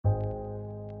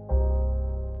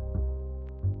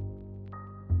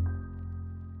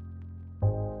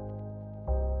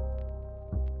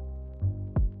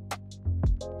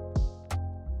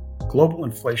Global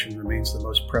inflation remains the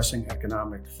most pressing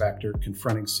economic factor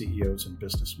confronting CEOs and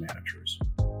business managers.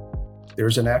 There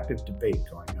is an active debate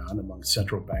going on among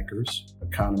central bankers,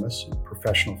 economists, and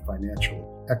professional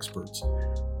financial experts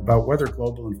about whether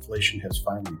global inflation has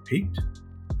finally peaked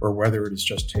or whether it is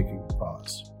just taking a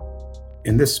pause.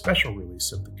 In this special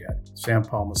release of The Get, Sam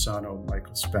Palmisano,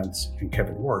 Michael Spence, and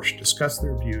Kevin Warsh discuss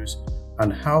their views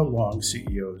on how long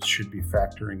CEOs should be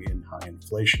factoring in high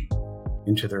inflation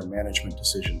into their management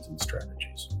decisions and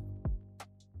strategies.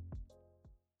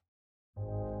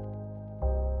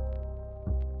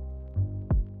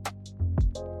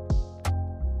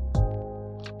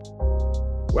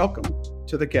 Welcome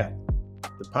to The Get,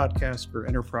 the podcast for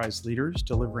enterprise leaders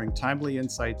delivering timely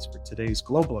insights for today's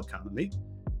global economy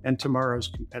and tomorrow's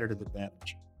competitive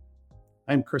advantage.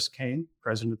 I'm Chris Kane,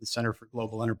 president of the Center for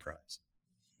Global Enterprise.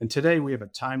 And today we have a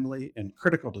timely and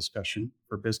critical discussion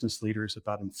for business leaders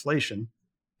about inflation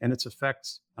and its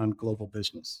effects on global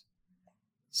business.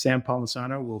 Sam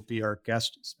Palmisano will be our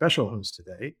guest special host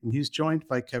today, and he's joined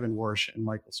by Kevin Warsh and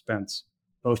Michael Spence,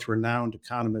 both renowned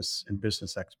economists and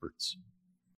business experts.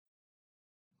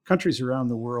 Countries around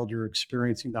the world are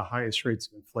experiencing the highest rates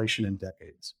of inflation in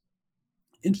decades.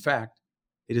 In fact,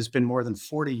 it has been more than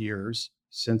 40 years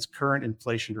since current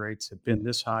inflation rates have been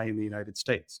this high in the United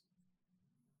States.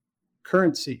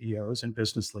 Current CEOs and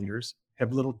business leaders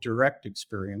have little direct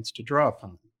experience to draw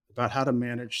upon about how to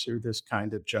manage through this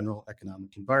kind of general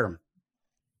economic environment.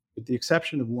 With the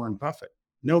exception of Warren Buffett,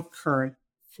 no current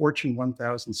Fortune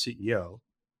 1000 CEO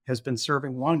has been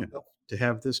serving long enough to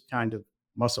have this kind of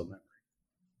muscle memory.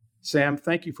 Sam,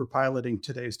 thank you for piloting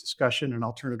today's discussion, and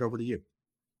I'll turn it over to you.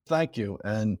 Thank you.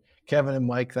 And Kevin and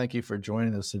Mike, thank you for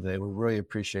joining us today. We really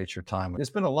appreciate your time.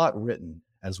 There's been a lot written,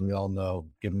 as we all know,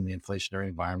 given the inflationary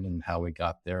environment and how we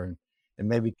got there, and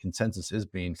maybe consensus is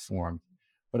being formed.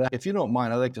 But if you don't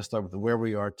mind, I'd like to start with where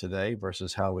we are today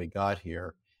versus how we got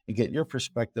here and get your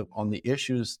perspective on the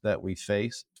issues that we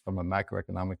face from a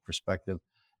macroeconomic perspective,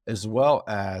 as well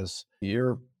as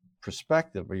your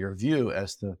perspective or your view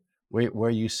as to where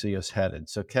you see us headed.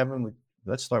 So Kevin,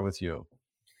 let's start with you.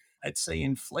 I'd say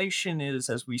inflation is,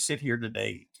 as we sit here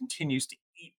today, continues to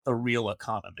eat the real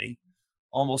economy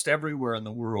almost everywhere in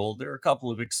the world. There are a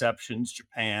couple of exceptions,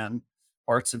 Japan,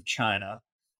 parts of China.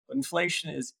 But inflation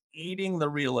is eating the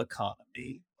real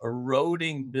economy,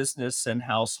 eroding business and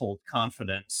household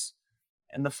confidence.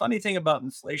 And the funny thing about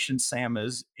inflation, Sam,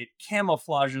 is it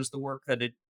camouflages the work that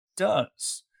it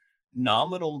does.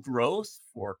 Nominal growth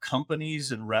for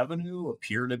companies and revenue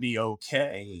appear to be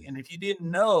okay. And if you didn't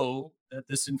know that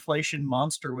this inflation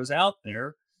monster was out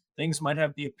there, things might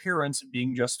have the appearance of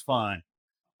being just fine.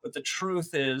 But the truth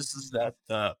is that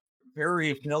the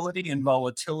variability and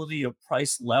volatility of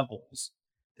price levels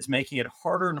is making it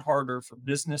harder and harder for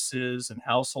businesses and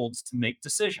households to make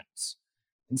decisions.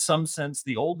 In some sense,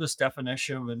 the oldest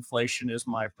definition of inflation is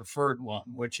my preferred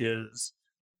one, which is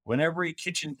when every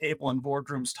kitchen table and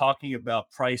boardroom's talking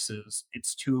about prices,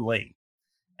 it's too late.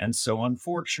 And so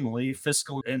unfortunately,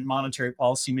 fiscal and monetary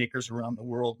policymakers around the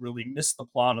world really missed the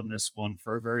plot on this one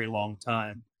for a very long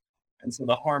time. And so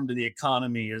the harm to the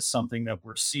economy is something that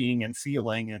we're seeing and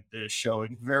feeling and is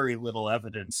showing very little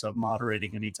evidence of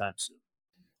moderating anytime soon.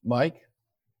 Mike?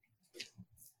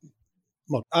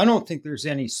 Look, I don't think there's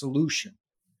any solution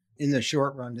in the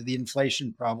short run to the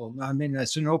inflation problem. I mean,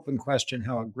 it's an open question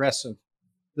how aggressive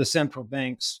the central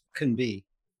banks can be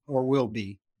or will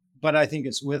be. But I think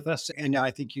it's with us, and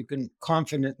I think you can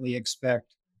confidently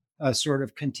expect a sort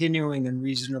of continuing and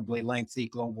reasonably lengthy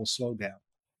global slowdown.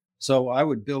 So I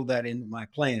would build that into my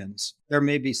plans. There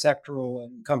may be sectoral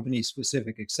and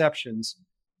company-specific exceptions.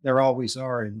 There always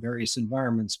are in various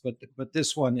environments, but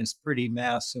this one is pretty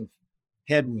massive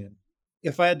headwind.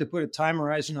 If I had to put a time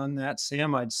horizon on that,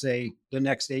 Sam, I'd say the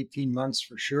next 18 months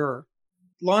for sure.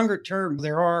 Longer term,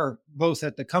 there are, both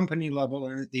at the company level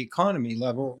and at the economy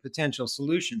level, potential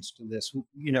solutions to this.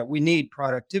 You know, we need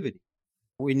productivity.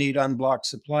 We need unblocked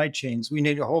supply chains. We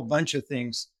need a whole bunch of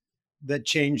things that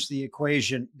change the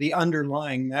equation, the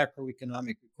underlying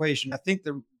macroeconomic equation. I think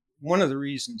one of the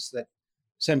reasons that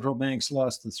central banks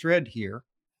lost the thread here,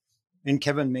 and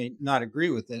Kevin may not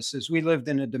agree with this, is we lived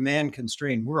in a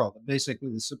demand-constrained world.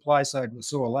 Basically, the supply side was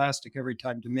so elastic every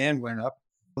time demand went up,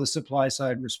 the supply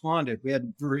side responded. We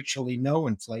had virtually no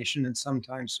inflation and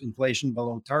sometimes inflation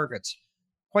below targets.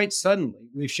 Quite suddenly,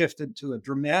 we've shifted to a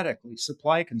dramatically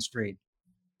supply-constrained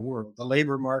world. The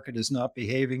labor market is not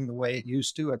behaving the way it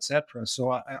used to, et cetera.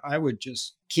 So I would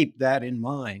just keep that in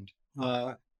mind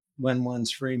when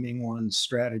one's framing one's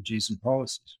strategies and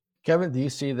policies. Kevin, do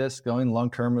you see this going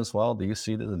long-term as well? Do you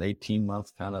see this as an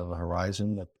 18-month kind of a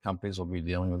horizon that companies will be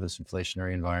dealing with this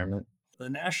inflationary environment? the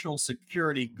national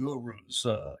security gurus,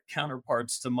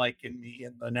 counterparts to Mike and me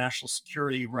in the national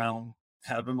security realm,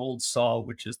 have an old saw,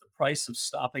 which is the price of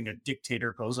stopping a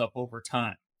dictator goes up over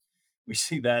time. We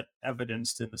see that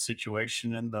evidenced in the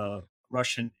situation in the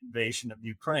Russian invasion of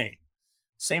Ukraine.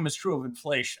 Same is true of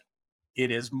inflation. It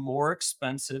is more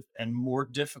expensive and more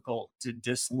difficult to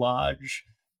dislodge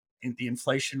in the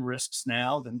inflation risks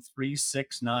now than 3,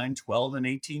 6, 9, 12, and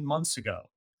 18 months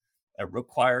ago. It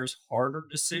requires harder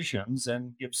decisions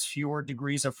and gives fewer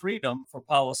degrees of freedom for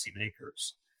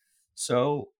policymakers.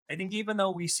 So I think even though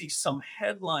we see some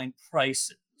headline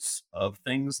prices of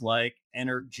things like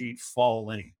energy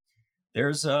falling,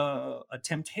 there's a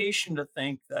temptation to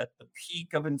think that the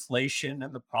peak of inflation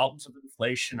and the problems of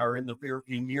inflation are in the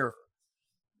rearview mirror.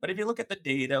 But if you look at the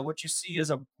data, what you see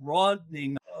is a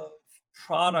broadening of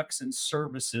products and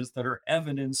services that are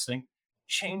evidencing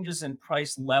changes in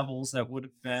price levels that would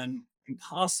have been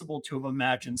impossible to have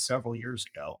imagined several years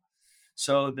ago.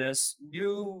 So, this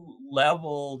new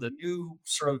level, the new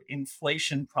sort of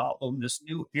inflation problem, this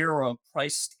new era of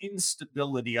price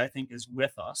instability, I think, is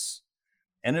with us.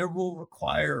 And it will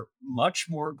require much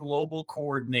more global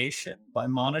coordination by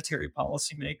monetary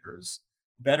policymakers,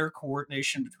 better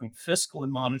coordination between fiscal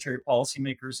and monetary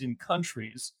policymakers in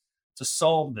countries to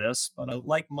solve this. But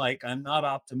like Mike, I'm not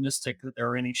optimistic that there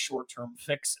are any short term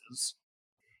fixes.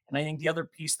 And I think the other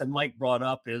piece that Mike brought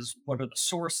up is what are the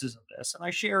sources of this? And I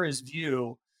share his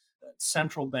view that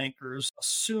central bankers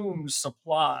assumed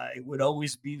supply would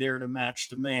always be there to match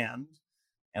demand.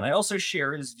 And I also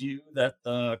share his view that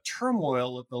the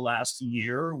turmoil of the last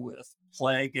year with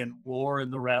plague and war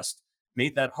and the rest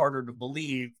made that harder to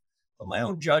believe. But my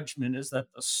own judgment is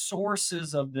that the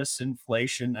sources of this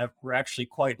inflation were actually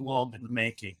quite long in the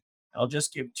making. I'll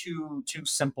just give two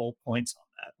simple points on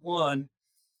that. One,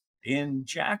 in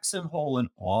Jackson Hole in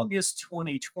August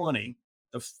 2020,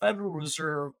 the Federal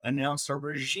Reserve announced a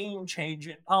regime change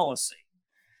in policy.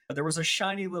 There was a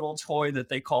shiny little toy that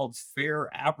they called fair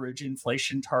average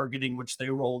inflation targeting, which they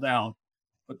rolled out.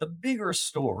 But the bigger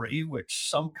story, which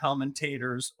some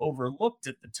commentators overlooked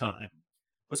at the time,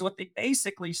 was what they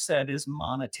basically said is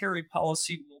monetary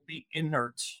policy will be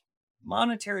inert.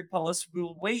 Monetary policy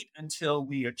will wait until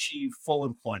we achieve full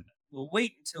employment. We'll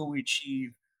wait until we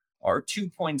achieve our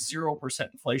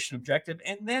 2.0% inflation objective,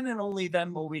 and then and only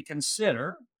then will we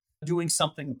consider doing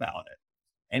something about it.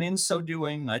 And in so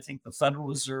doing, I think the Federal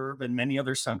Reserve and many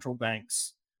other central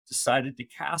banks decided to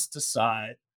cast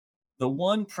aside the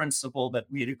one principle that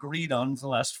we had agreed on for the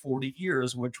last 40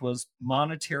 years, which was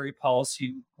monetary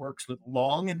policy works with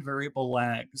long and variable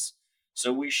lags.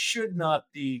 So we should not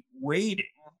be waiting.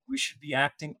 We should be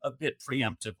acting a bit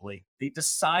preemptively. They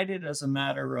decided as a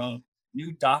matter of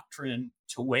new doctrine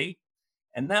to wait.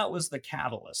 And that was the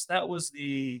catalyst. That was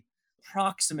the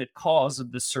proximate cause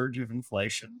of the surge of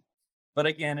inflation. But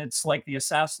again, it's like the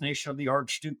assassination of the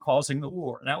Archduke causing the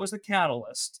war. That was the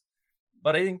catalyst.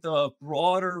 But I think the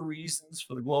broader reasons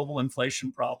for the global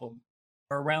inflation problem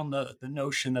are around the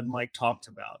notion that Mike talked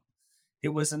about. It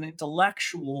was an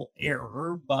intellectual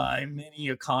error by many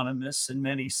economists and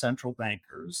many central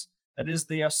bankers. That is,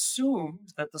 they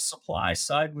assumed that the supply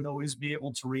side would always be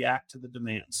able to react to the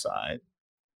demand side.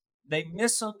 They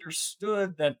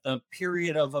misunderstood that the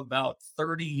period of about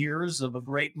 30 years of a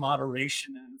great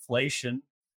moderation in inflation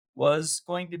was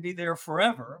going to be there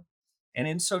forever. And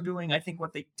in so doing, I think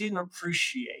what they didn't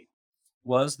appreciate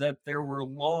was that there were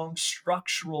long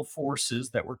structural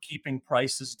forces that were keeping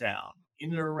prices down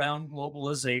in and around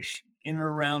globalization, in and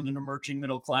around an emerging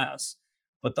middle class.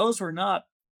 But those were not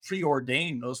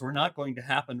preordained, those were not going to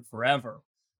happen forever.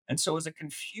 And so it was a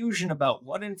confusion about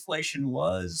what inflation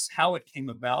was, how it came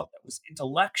about, that was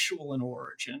intellectual in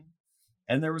origin.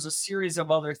 And there was a series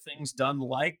of other things done,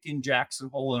 like in Jackson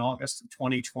Hole in August of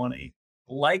 2020,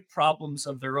 like problems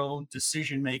of their own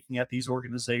decision making at these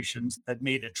organizations that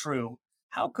made it true.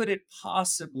 How could it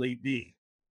possibly be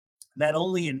that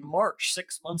only in March,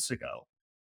 6 months ago,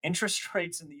 interest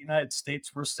rates in the United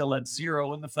States were still at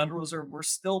zero and the Federal Reserve were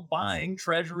still buying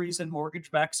treasuries and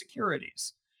mortgage backed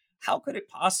securities? How could it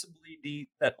possibly be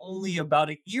that only about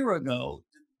a year ago,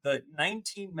 the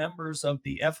 19 members of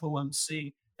the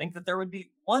FOMC think that there would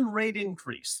be one rate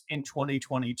increase in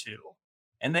 2022,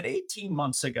 and that 18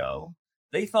 months ago,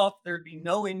 they thought there'd be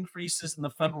no increases in the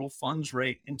federal funds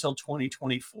rate until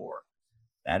 2024?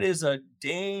 That is a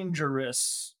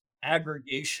dangerous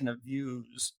aggregation of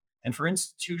views. And for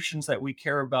institutions that we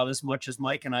care about as much as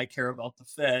Mike and I care about the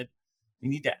Fed, we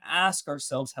need to ask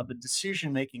ourselves how the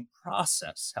decision-making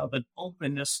process, how the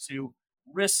openness to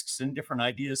risks and different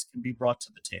ideas can be brought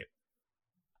to the table.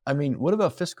 I mean, what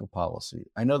about fiscal policy?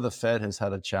 I know the Fed has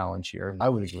had a challenge here, and I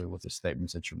would agree with the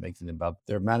statements that you're making about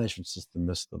their management system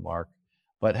missed the mark.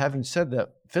 But having said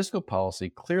that, fiscal policy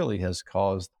clearly has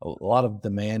caused a lot of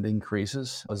demand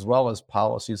increases, as well as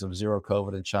policies of zero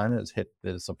COVID in China has hit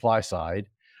the supply side.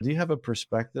 Do you have a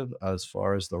perspective as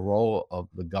far as the role of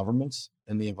the governments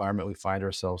in the environment we find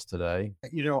ourselves today?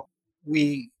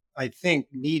 We, I think,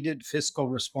 needed fiscal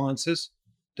responses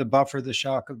to buffer the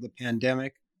shock of the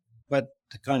pandemic. But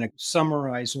to kind of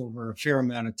summarize over a fair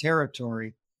amount of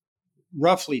territory,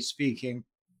 roughly speaking,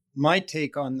 my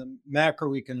take on the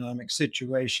macroeconomic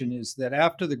situation is that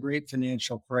after the great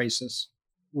financial crisis,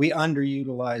 we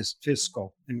underutilized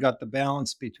fiscal and got the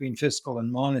balance between fiscal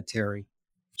and monetary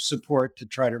support to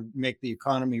try to make the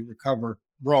economy recover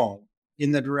wrong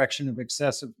in the direction of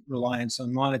excessive reliance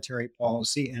on monetary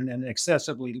policy and an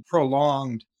excessively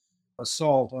prolonged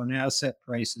assault on asset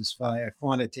prices via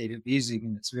quantitative easing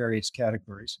in its various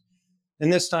categories.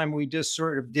 And this time we just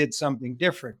sort of did something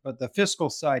different, but the fiscal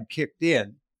side kicked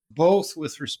in, both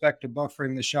with respect to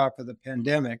buffering the shock of the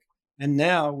pandemic and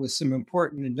now with some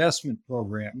important investment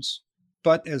programs.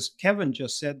 But as Kevin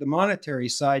just said, the monetary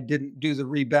side didn't do the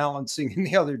rebalancing in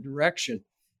the other direction.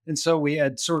 And so we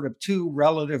had sort of two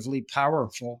relatively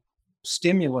powerful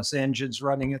stimulus engines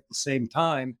running at the same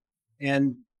time.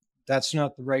 And that's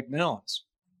not the right balance.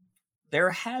 There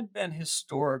had been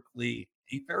historically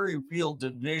a very real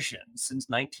division since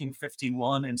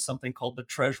 1951 in something called the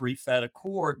Treasury Fed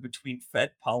Accord between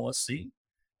Fed policy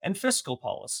and fiscal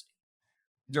policy.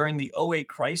 During the '08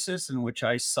 crisis, in which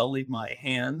I sullied my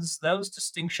hands, those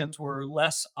distinctions were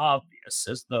less obvious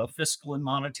as the fiscal and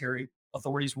monetary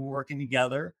authorities were working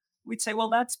together. We'd say, well,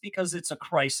 that's because it's a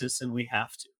crisis and we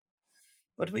have to.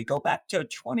 But if we go back to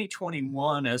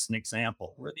 2021 as an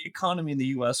example, where the economy in the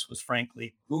US was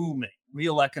frankly booming,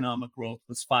 real economic growth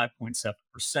was 5.7%,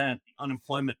 the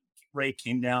unemployment rate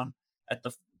came down at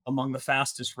the among the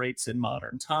fastest rates in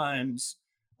modern times.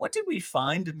 What did we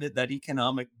find amid that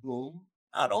economic boom?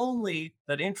 Not only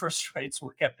that interest rates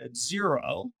were kept at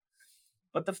zero,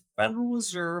 but the Federal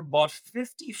Reserve bought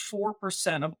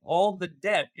 54% of all the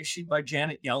debt issued by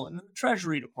Janet Yellen in the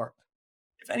Treasury Department.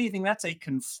 If anything, that's a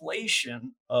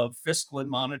conflation of fiscal and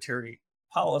monetary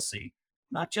policy,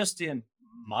 not just in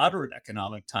moderate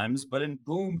economic times, but in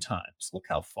boom times. Look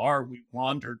how far we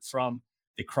wandered from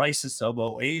the crisis of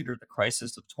 '08 or the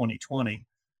crisis of 2020.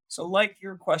 So, like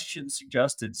your question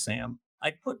suggested, Sam, I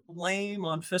put blame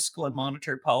on fiscal and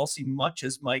monetary policy much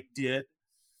as Mike did.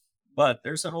 But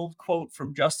there's an old quote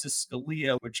from Justice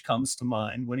Scalia which comes to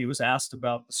mind when he was asked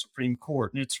about the Supreme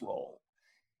Court and its role.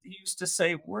 He used to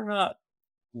say, we're not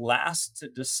last to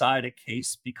decide a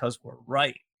case because we're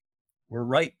right. We're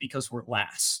right because we're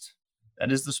last.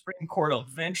 That is, the Supreme Court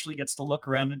eventually gets to look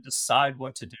around and decide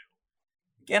what to do.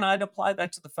 Again, I'd apply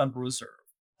that to the Federal Reserve.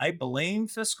 I blame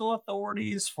fiscal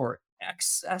authorities for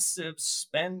excessive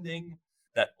spending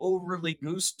that overly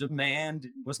goosed demand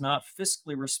was not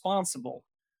fiscally responsible.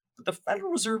 But the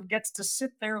Federal Reserve gets to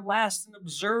sit there last and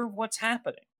observe what's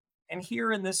happening. And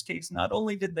here in this case, not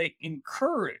only did they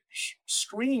encourage,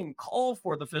 scream, call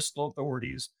for the fiscal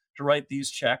authorities to write these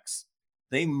checks,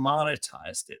 they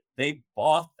monetized it. They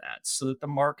bought that so that the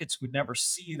markets would never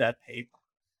see that paper.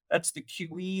 That's the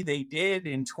QE they did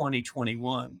in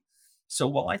 2021. So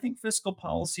while I think fiscal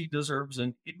policy deserves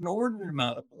an inordinate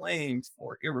amount of blame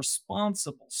for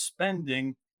irresponsible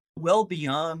spending, well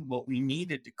beyond what we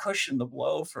needed to cushion the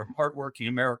blow from hardworking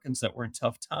Americans that were in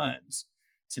tough times,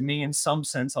 to me, in some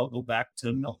sense, I'll go back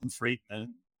to Milton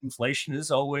Friedman. Inflation is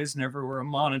always and everywhere a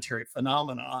monetary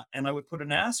phenomena. And I would put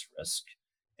an asterisk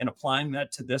in applying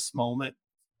that to this moment,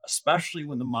 especially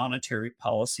when the monetary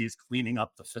policy is cleaning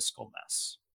up the fiscal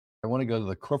mess. I want to go to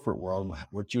the corporate world,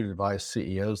 what you'd advise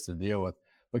CEOs to deal with.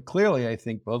 But clearly, I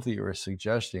think both of you are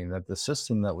suggesting that the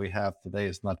system that we have today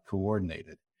is not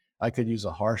coordinated. I could use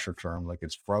a harsher term like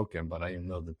it's broken, but I don't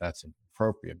know that that's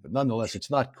appropriate. But nonetheless, it's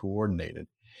not coordinated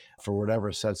for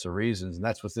whatever sets of reasons, and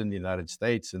that's within the United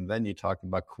States. And then you talk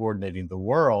about coordinating the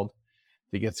world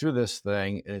to get through this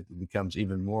thing. It becomes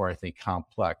even more, I think,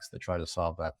 complex to try to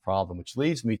solve that problem, which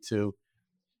leads me to,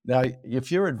 now,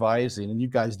 if you're advising, and you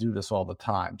guys do this all the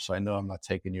time, so I know I'm not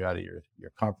taking you out of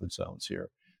your comfort zones here,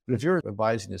 but if you're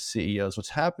advising the CEOs, what's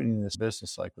happening in this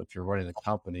business cycle, if you're running a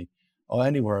company or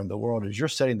anywhere in the world, is you're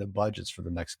setting the budgets for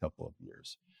the next couple of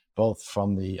years, both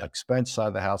from the expense side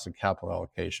of the house and capital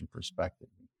allocation perspective.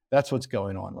 That's what's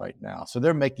going on right now. So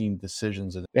they're making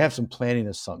decisions and they have some planning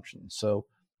assumptions. So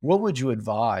what would you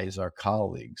advise our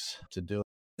colleagues to do?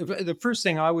 The first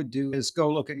thing I would do is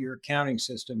go look at your accounting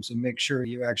systems and make sure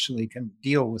you actually can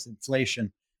deal with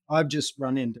inflation. I've just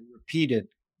run into repeated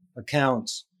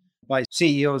accounts by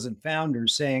CEOs and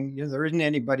founders saying, there isn't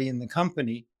anybody in the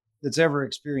company that's ever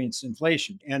experienced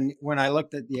inflation. And when I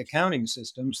looked at the accounting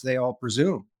systems, they all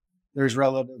presume there's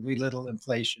relatively little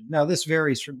inflation. Now, this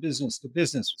varies from business to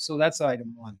business. So that's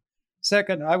item one.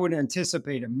 Second, I would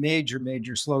anticipate a major,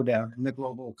 major slowdown in the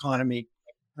global economy.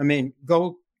 I mean,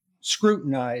 go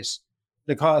scrutinize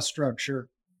the cost structure,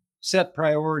 set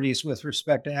priorities with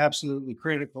respect to absolutely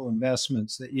critical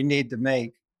investments that you need to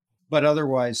make, but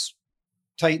otherwise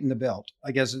tighten the belt,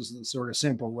 I guess is the sort of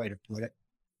simple way to put it.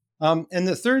 And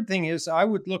the third thing is I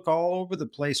would look all over the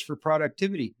place for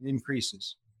productivity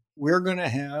increases. We're going to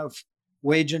have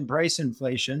wage and price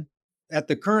inflation. At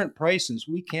the current prices,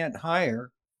 we can't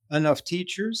hire enough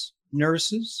teachers,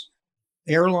 nurses,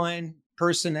 airline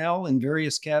personnel in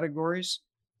various categories.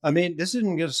 I mean, this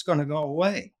isn't just going to go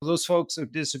away. Those folks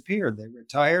have disappeared. They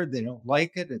retired. They don't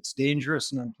like it. It's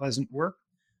dangerous and unpleasant work,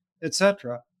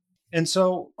 etc. And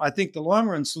so I think the long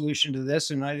run solution to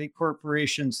this, and I think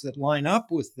corporations that line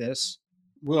up with this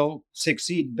will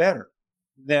succeed better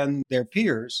than their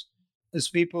peers, is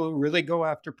people who really go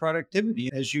after productivity.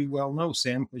 As you well know,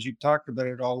 Sam, because you talked about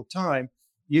it all the time,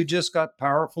 you just got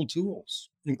powerful tools,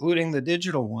 including the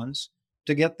digital ones,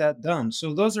 to get that done.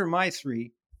 So those are my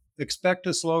three. Expect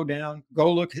to slow down,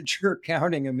 go look at your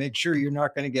accounting and make sure you're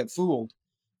not going to get fooled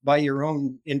by your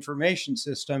own information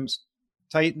systems,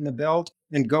 tighten the belt,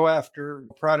 and go after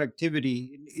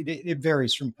productivity. It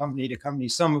varies from company to company.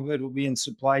 Some of it will be in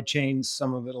supply chains,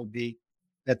 some of it will be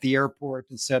at the airport,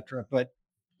 et cetera. But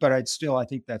I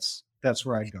think that's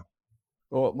where I'd go.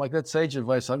 Well, Mike, that's sage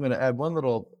advice. I'm going to add one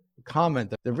little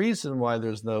comment. That the reason why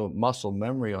there's no muscle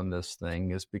memory on this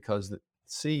thing is because the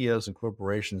CEOs and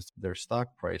corporations, their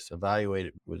stock price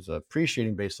evaluated was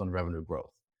appreciating based on revenue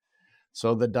growth.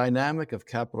 So the dynamic of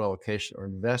capital allocation or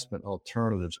investment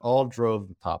alternatives all drove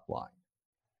the top line,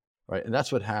 right? And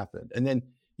that's what happened. And then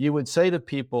you would say to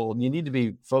people, you need to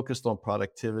be focused on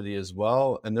productivity as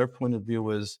well. And their point of view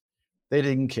was they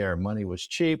didn't care. Money was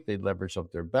cheap. They leveraged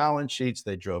up their balance sheets.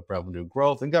 They drove revenue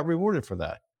growth and got rewarded for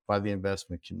that by the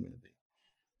investment community.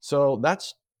 So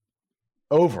that's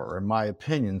over, in my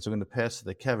opinion. So I'm going to pass it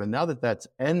to Kevin. Now that that's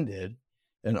ended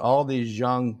and all these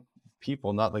young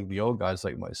people, not like the old guys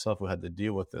like myself who had to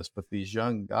deal with this, but these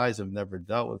young guys have never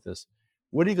dealt with this.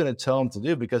 What are you going to tell them to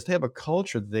do? Because they have a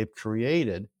culture that they've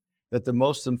created that the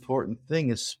most important thing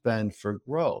is spend for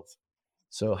growth.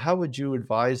 So how would you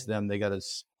advise them? They got to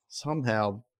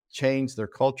somehow change their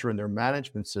culture and their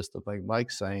management system, like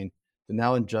Mike's saying, to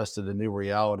now adjust to the new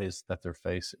realities that they're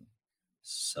facing.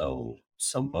 So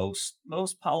most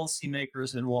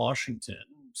policymakers in Washington,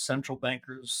 central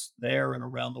bankers there and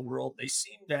around the world, they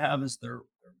seem to have as their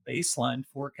baseline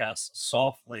forecast a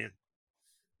soft landing.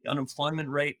 The unemployment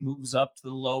rate moves up to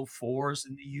the low fours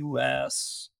in the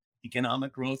US.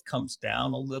 Economic growth comes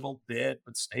down a little bit,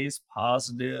 but stays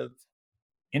positive.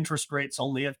 Interest rates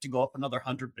only have to go up another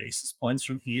 100 basis points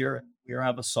from here, and we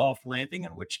have a soft landing,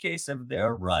 in which case, if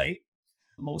they're right,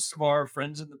 most of our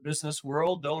friends in the business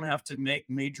world don't have to make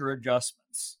major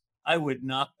adjustments. I would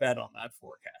not bet on that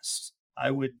forecast. I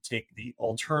would take the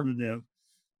alternative,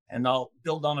 and I'll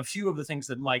build on a few of the things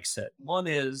that Mike said. One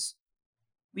is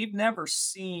we've never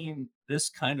seen this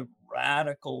kind of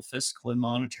radical fiscal and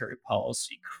monetary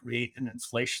policy create an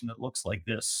inflation that looks like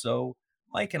this. So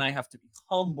Mike and I have to be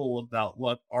humble about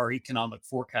what our economic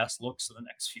forecast looks in the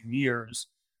next few years.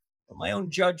 But my own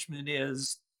judgment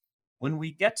is when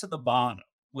we get to the bottom,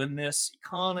 when this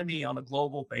economy on a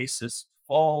global basis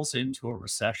falls into a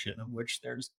recession in which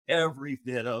there's every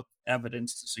bit of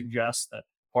evidence to suggest that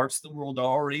parts of the world are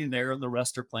already there and the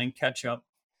rest are playing catch up,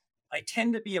 I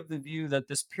tend to be of the view that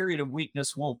this period of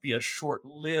weakness won't be as short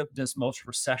lived as most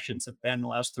recessions have been in the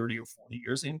last 30 or 40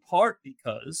 years, in part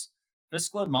because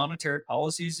fiscal and monetary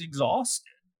policy is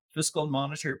exhausted. Fiscal and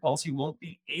monetary policy won't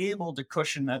be able to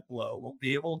cushion that blow, won't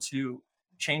be able to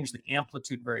change the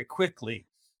amplitude very quickly.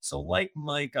 So, like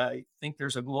Mike, I think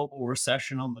there's a global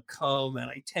recession on the come, and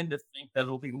I tend to think that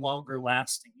it'll be longer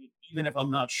lasting, even if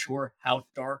I'm not sure how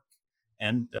dark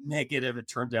and negative it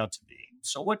turns out to be.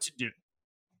 So, what to do?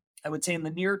 I would say in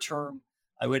the near term,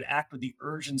 I would act with the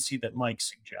urgency that Mike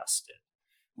suggested.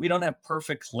 We don't have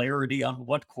perfect clarity on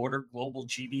what quarter global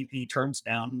GDP turns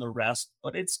down and the rest,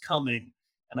 but it's coming.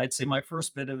 And I'd say my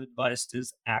first bit of advice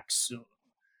is act soon.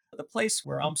 The place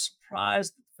where I'm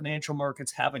surprised that the financial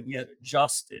markets haven't yet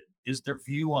adjusted is their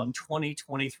view on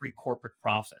 2023 corporate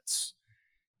profits.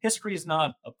 History is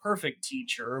not a perfect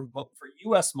teacher, but for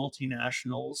US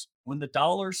multinationals, when the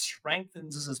dollar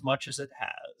strengthens as much as it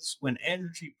has, when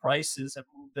energy prices have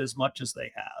moved as much as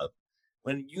they have,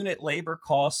 when unit labor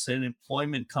costs and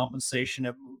employment compensation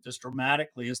have moved as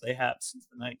dramatically as they have since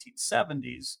the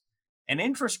 1970s, And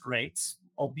interest rates,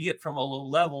 albeit from a low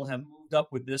level, have moved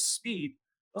up with this speed.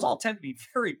 Those all tend to be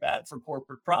very bad for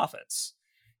corporate profits.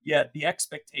 Yet the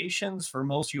expectations for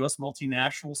most US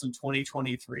multinationals in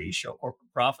 2023 show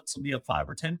corporate profits will be up 5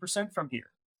 or 10% from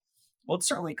here. Well, it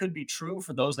certainly could be true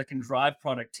for those that can drive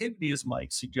productivity, as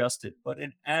Mike suggested, but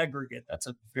in aggregate, that's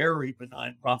a very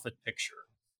benign profit picture,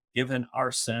 given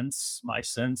our sense, my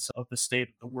sense of the state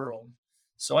of the world.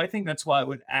 So I think that's why I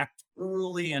would act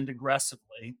early and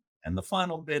aggressively. And the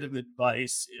final bit of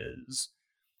advice is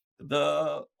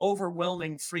the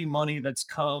overwhelming free money that's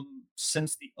come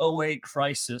since the '08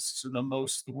 crisis to the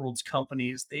most of the world's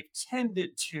companies, they've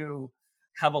tended to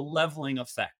have a leveling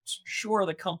effect. Sure,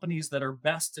 the companies that are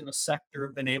best in a sector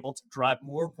have been able to drive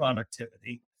more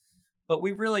productivity, but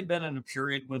we've really been in a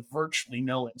period with virtually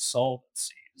no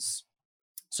insolvencies.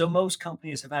 So most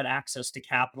companies have had access to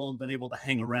capital and been able to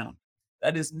hang around.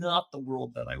 That is not the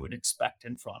world that I would expect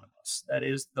in front of us. That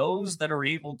is those that are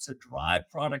able to drive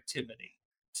productivity,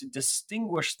 to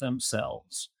distinguish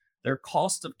themselves. Their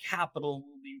cost of capital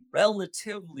will be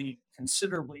relatively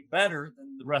considerably better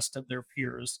than the rest of their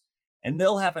peers. And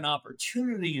they'll have an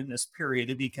opportunity in this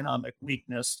period of economic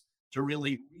weakness to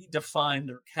really redefine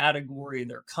their category,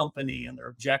 their company, and their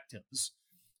objectives.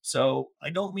 So I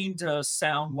don't mean to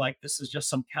sound like this is just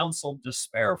some counsel of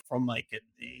despair from Mike and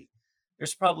me.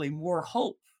 There's probably more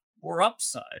hope, more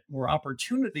upside, more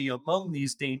opportunity among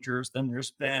these dangers than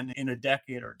there's been in a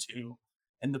decade or two.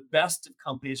 And the best of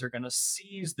companies are going to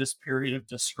seize this period of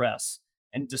distress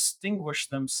and distinguish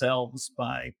themselves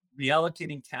by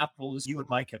reallocating capital, as you and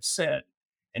Mike have said,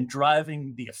 and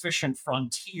driving the efficient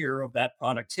frontier of that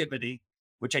productivity,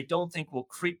 which I don't think will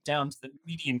creep down to the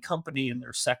median company in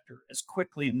their sector as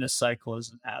quickly in this cycle as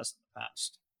it has in the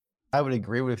past. I would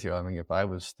agree with you. I mean, if I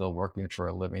was still working for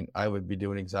a living, I would be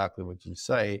doing exactly what you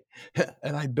say.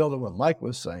 And I build on what Mike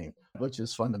was saying, which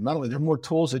is fundamentally, there are more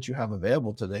tools that you have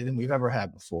available today than we've ever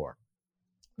had before.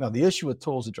 Now, the issue with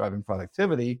tools that driving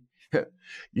productivity,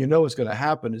 you know what's going to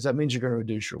happen is that means you're going to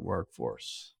reduce your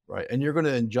workforce, right? And you're going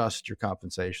to adjust your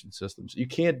compensation systems. You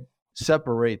can't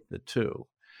separate the two.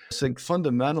 I think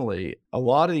fundamentally, a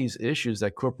lot of these issues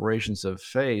that corporations have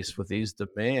faced with these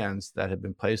demands that have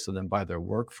been placed on them by their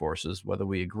workforces, whether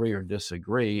we agree or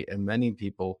disagree, and many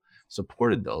people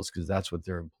supported those because that's what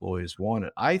their employees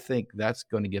wanted. I think that's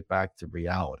going to get back to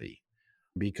reality,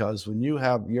 because when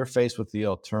you're faced with the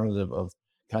alternative of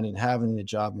kind of having a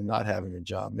job and not having a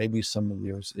job, maybe some of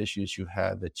those issues you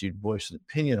had that you'd voice an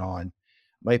opinion on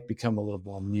might become a little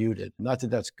more muted. Not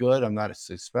that that's good, I'm not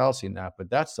espousing that, but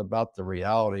that's about the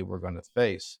reality we're going to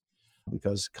face,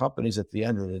 because companies at the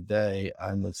end of the day,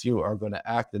 I'm with you, are going to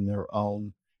act in their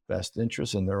own best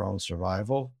interest and their own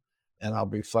survival. And I'll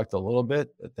reflect a little bit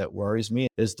that worries me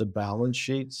is the balance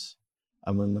sheets.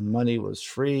 And when the money was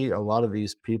free, a lot of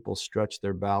these people stretched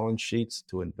their balance sheets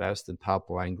to invest in top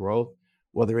line growth.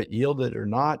 Whether it yielded or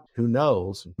not, who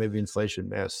knows? Maybe inflation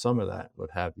masked some of that,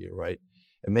 what have you, right?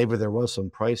 And maybe there was some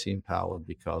pricing power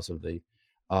because of the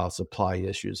supply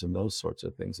issues and those sorts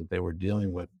of things that they were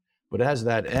dealing with. But as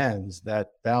that ends,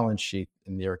 that balance sheet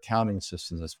and their accounting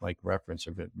systems, as Mike referenced,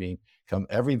 are going to become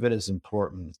every bit as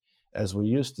important. As we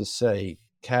used to say,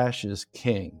 cash is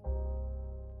king.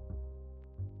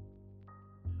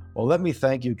 Well, let me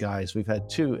thank you guys. We've had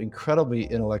two incredibly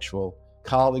intellectual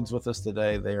colleagues with us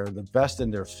today. They are the best in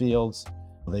their fields.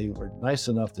 They were nice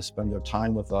enough to spend their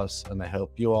time with us, and I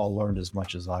hope you all learned as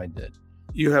much as I did.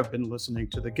 You have been listening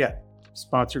to The Get,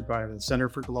 sponsored by the Center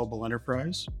for Global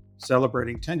Enterprise,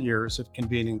 celebrating 10 years of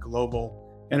convening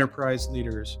global enterprise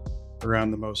leaders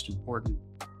around the most important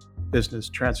business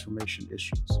transformation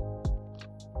issues.